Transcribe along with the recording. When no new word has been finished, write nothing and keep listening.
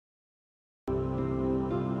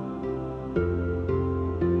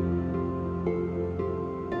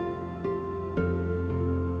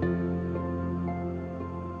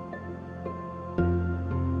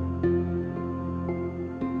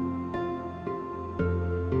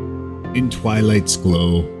In twilight's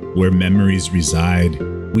glow, where memories reside,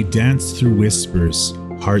 we dance through whispers,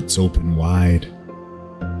 hearts open wide.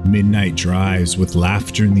 Midnight drives with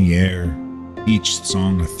laughter in the air, each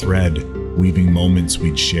song a thread, weaving moments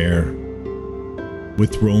we'd share.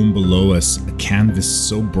 With Rome below us, a canvas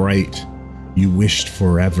so bright, you wished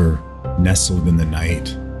forever, nestled in the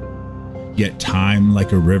night. Yet time,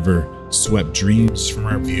 like a river, swept dreams from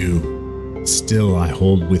our view. Still I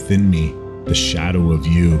hold within me the shadow of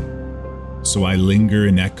you. So I linger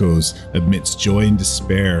in echoes amidst joy and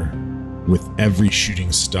despair. With every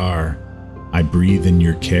shooting star, I breathe in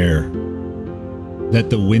your care. Let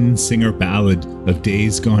the wind sing our ballad of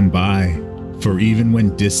days gone by, for even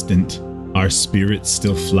when distant, our spirits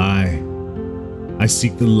still fly. I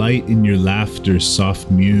seek the light in your laughter's soft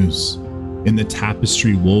muse. In the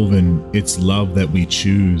tapestry woven, it's love that we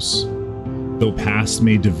choose. Though past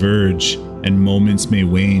may diverge and moments may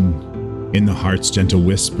wane, in the heart's gentle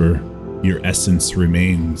whisper, your essence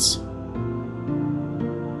remains.